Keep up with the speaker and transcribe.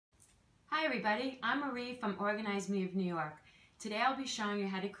Hi everybody, I'm Marie from Organize Me of New York. Today I'll be showing you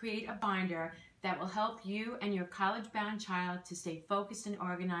how to create a binder that will help you and your college-bound child to stay focused and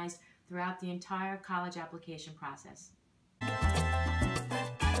organized throughout the entire college application process.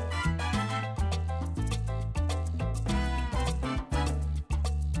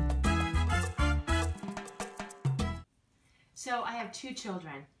 So I have two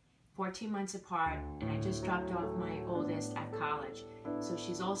children, 14 months apart, and I just dropped off my oldest at college. So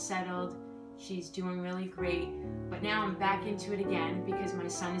she's all settled, she's doing really great, but now I'm back into it again because my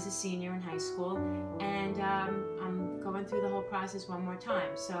son is a senior in high school, and I'm going through the whole process one more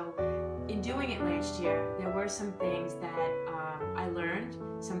time. So in doing it last year, there were some things that I learned,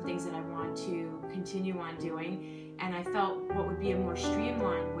 some things that I want to continue on doing, and I felt what would be a more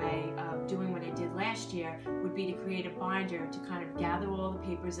streamlined way of doing what I did last year would be to create a binder to kind of gather all the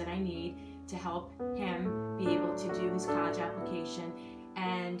papers that I need to help him be able to do his college application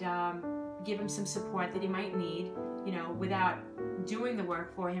and give him some support that he might need, you know, without doing the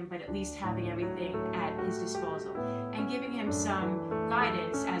work for him, but at least having everything at his disposal and giving him some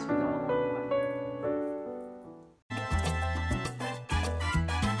guidance as we go along the way.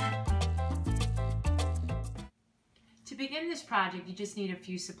 To begin this project, you just need a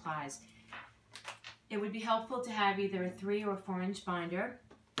few supplies. It would be helpful to have either a 3 or 4 inch binder.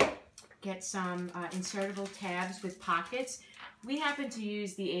 Get some insertable tabs with pockets. We happen to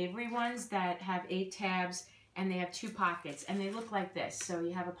use the Avery ones that have 8 tabs and they have 2 pockets, and they look like this. So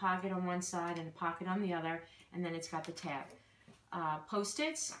you have a pocket on one side and a pocket on the other, and then it's got the tab.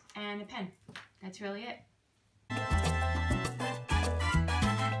 Post-its and a pen. That's really it.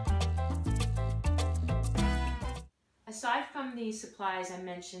 Aside from the supplies I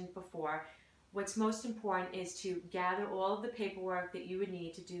mentioned before, what's most important is to gather all of the paperwork that you would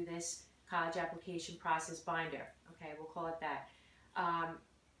need to do this college application process binder. Okay, we'll call it that.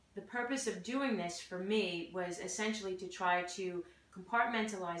 The purpose of doing this for me was essentially to try to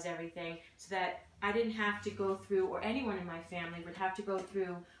compartmentalize everything so that I didn't have to go through, or anyone in my family would have to go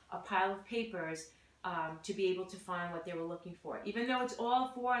through a pile of papers to be able to find what they were looking for. Even though it's all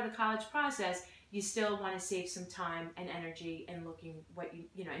for the college process, you still want to save some time and energy in looking what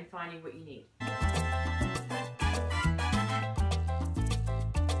you know, and finding what you need.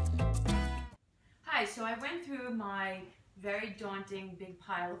 Hi, so I went through my very daunting big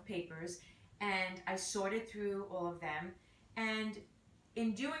pile of papers and I sorted through all of them, and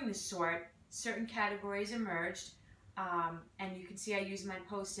in doing the sort, certain categories emerged, and you can see I used my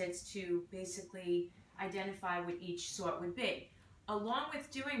post-its to basically identify what each sort would be. Along with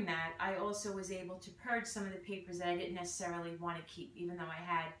doing that, I also was able to purge some of the papers that I didn't necessarily want to keep, even though I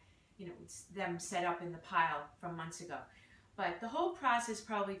had, you know, them set up in the pile from months ago. But the whole process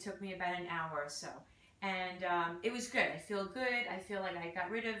probably took me about an hour or so. And it was good. I feel good. I feel like I got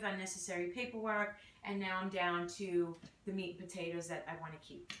rid of unnecessary paperwork, and now I'm down to the meat and potatoes that I want to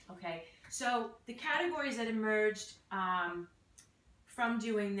keep. Okay, so the categories that emerged from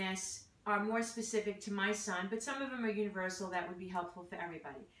doing this are more specific to my son, but some of them are universal that would be helpful for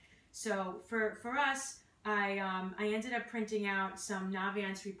everybody. So for us, I ended up printing out some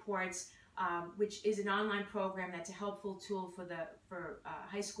Naviance reports, which is an online program that's a helpful tool for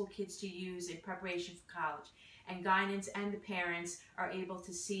high school kids to use in preparation for college. And guidance and the parents are able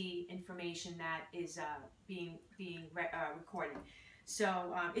to see information that is being recorded.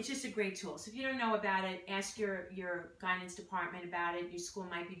 So it's just a great tool. So if you don't know about it, ask your guidance department about it. Your school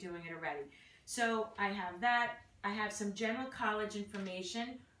might be doing it already. So I have that. I have some general college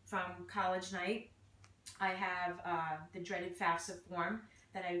information from college night. I have the dreaded FAFSA form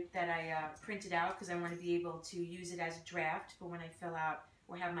that I printed out because I want to be able to use it as a draft for when I fill out,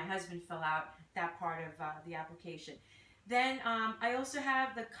 or have my husband fill out that part of the application. Then I also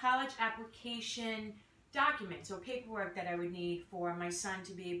have the college application documents or paperwork that I would need for my son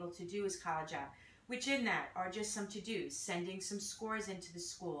to be able to do his college app, which in that are just some to-dos, sending some scores into the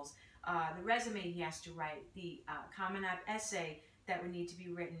schools, the resume he has to write, the Common App essay that would need to be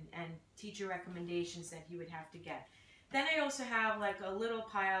written, and teacher recommendations that he would have to get. Then I also have like a little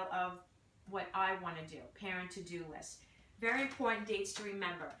pile of what I want to do, parent to-do list. Very important dates to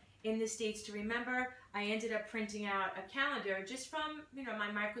remember. In this dates to remember, I ended up printing out a calendar just from, you know, my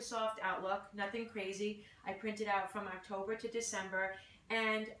Microsoft Outlook, nothing crazy. I printed out from October to December,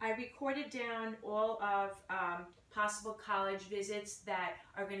 and I recorded down all of possible college visits that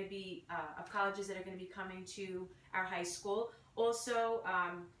are going to be, of colleges that are going to be coming to our high school. Also,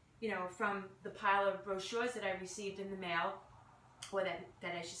 you know, from the pile of brochures that I received in the mail, or that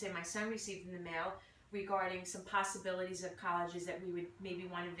I should say my son received in the mail, regarding some possibilities of colleges that we would maybe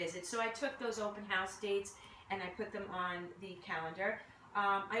want to visit. So I took those open house dates and I put them on the calendar.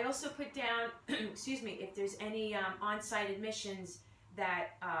 I also put down, excuse me, if there's any on-site admissions that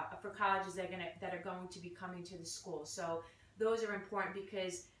for colleges that are going to be coming to the school. So those are important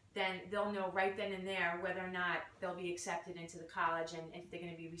because then they'll know right then and there whether or not they'll be accepted into the college and if they're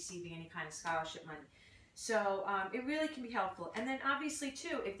going to be receiving any kind of scholarship money. So it really can be helpful. And then obviously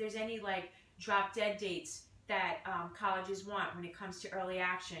too, if there's any like drop dead dates that colleges want when it comes to early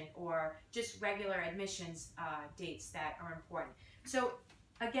action or just regular admissions dates that are important. So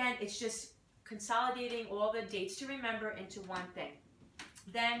again, it's just consolidating all the dates to remember into one thing.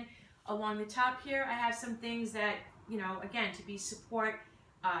 Then along the top here, I have some things that, you know, again, to be support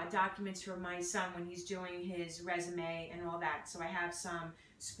documents for my son when he's doing his resume and all that. So I have some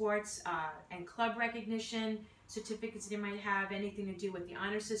sports and club recognition certificates that he might have, anything to do with the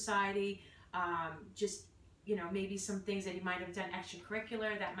Honor Society, just, you know, maybe some things that he might have done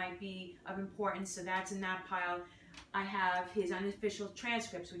extracurricular that might be of importance. So that's in that pile. I have his unofficial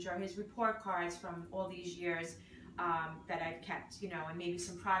transcripts, which are his report cards from all these years that I've kept, you know, and maybe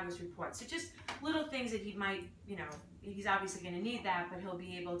some progress reports. So just little things that he might, you know, he's obviously going to need that, but he'll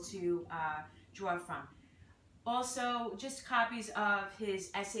be able to draw from. Also, just copies of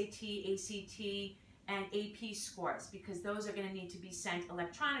his SAT, ACT, and AP scores, because those are going to need to be sent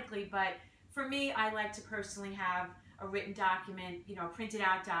electronically. But for me, I like to personally have a written document, you know, a printed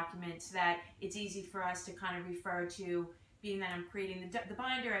out document so that it's easy for us to kind of refer to. Being that I'm creating the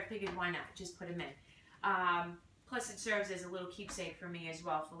binder, I figured why not, just put them in. Plus it serves as a little keepsake for me as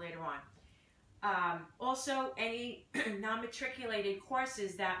well for later on. Also, any non-matriculated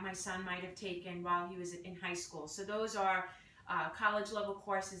courses that my son might have taken while he was in high school. So those are college level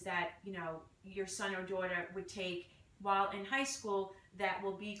courses that, you know, your son or daughter would take while in high school that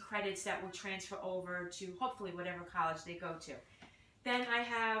will be credits that will transfer over to hopefully whatever college they go to. Then I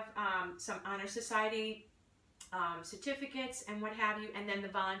have some Honor Society certificates and what have you, and then the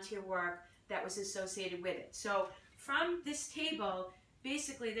volunteer work that was associated with it. So from this table,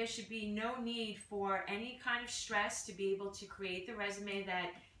 basically there should be no need for any kind of stress to be able to create the resume that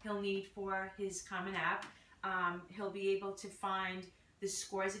he'll need for his Common App. He'll be able to find the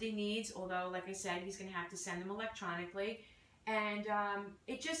scores that he needs, although like I said, he's going to have to send them electronically. And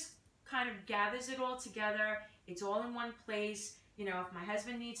it just kind of gathers it all together. It's all in one place. You know, if my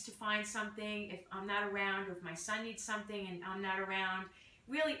husband needs to find something, if I'm not around, or if my son needs something and I'm not around,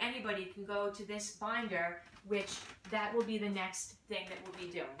 really anybody can go to this binder, which that will be the next thing that we'll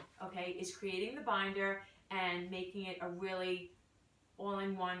be doing, okay, is creating the binder and making it a really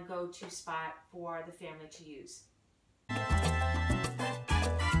all-in-one go-to spot for the family to use.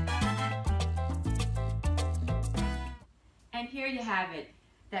 And here you have it.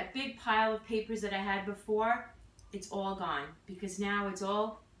 That big pile of papers that I had before, it's all gone because now it's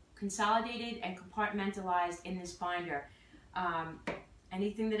all consolidated and compartmentalized in this binder.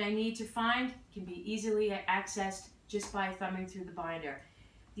 Anything that I need to find can be easily accessed just by thumbing through the binder.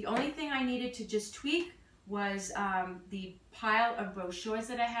 The only thing I needed to just tweak was the pile of brochures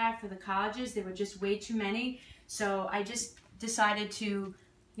that I had for the colleges. There were just way too many, so I just decided to,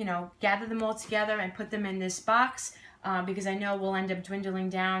 you know, gather them all together and put them in this box because I know we'll end up dwindling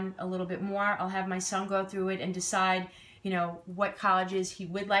down a little bit more. I'll have my son go through it and decide, you know, what colleges he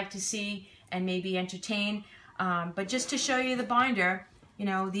would like to see and maybe entertain. But just to show you the binder, you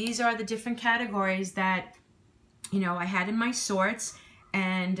know, these are the different categories that, you know, I had in my sorts,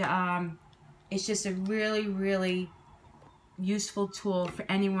 and it's just a really, really useful tool for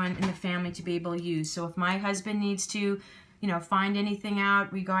anyone in the family to be able to use. So if my husband needs to, you know, find anything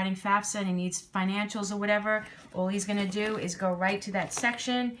out regarding FAFSA and he needs financials or whatever, all he's going to do is go right to that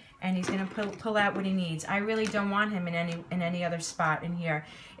section and he's going to pull out what he needs. I really don't want him in any other spot in here.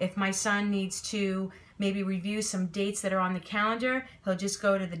 If my son needs to maybe review some dates that are on the calendar, he'll just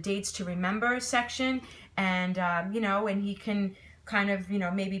go to the dates to remember section, and you know, and he can kind of, you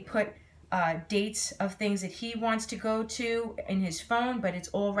know, maybe put dates of things that he wants to go to in his phone, but it's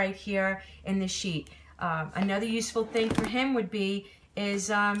all right here in the sheet. Another useful thing for him would be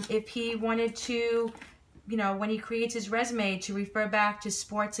is if he wanted to, you know, when he creates his resume, to refer back to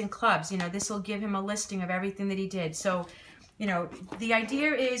sports and clubs. You know, this will give him a listing of everything that he did. So, you know, the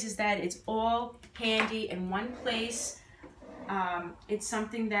idea is that it's all handy in one place. It's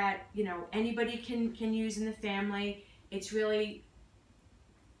something that, you know, anybody can use in the family. It's really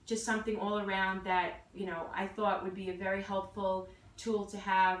just something all around that, you know, I thought would be a very helpful tool to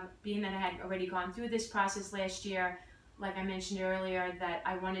have, being that I had already gone through this process last year. Like I mentioned earlier, that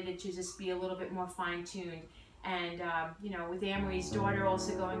I wanted it to just be a little bit more fine-tuned. And, you know, with Anne-Marie's daughter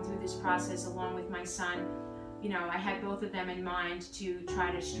also going through this process along with my son, you know, I had both of them in mind to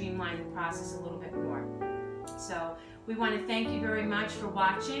try to streamline the process a little bit more. So we want to thank you very much for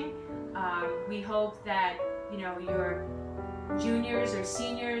watching. We hope that your juniors or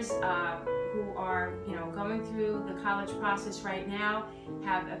seniors who are going through the college process right now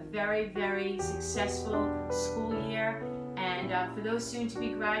have a very, very successful school year. And for those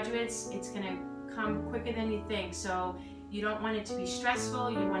soon-to-be graduates, it's going to come quicker than you think. So you don't want it to be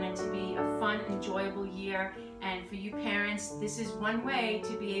stressful. You want it to be a fun, enjoyable year. And for you parents, this is one way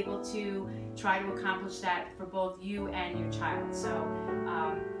to be able to try to accomplish that for both you and your child. So,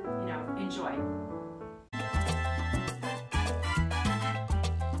 enjoy.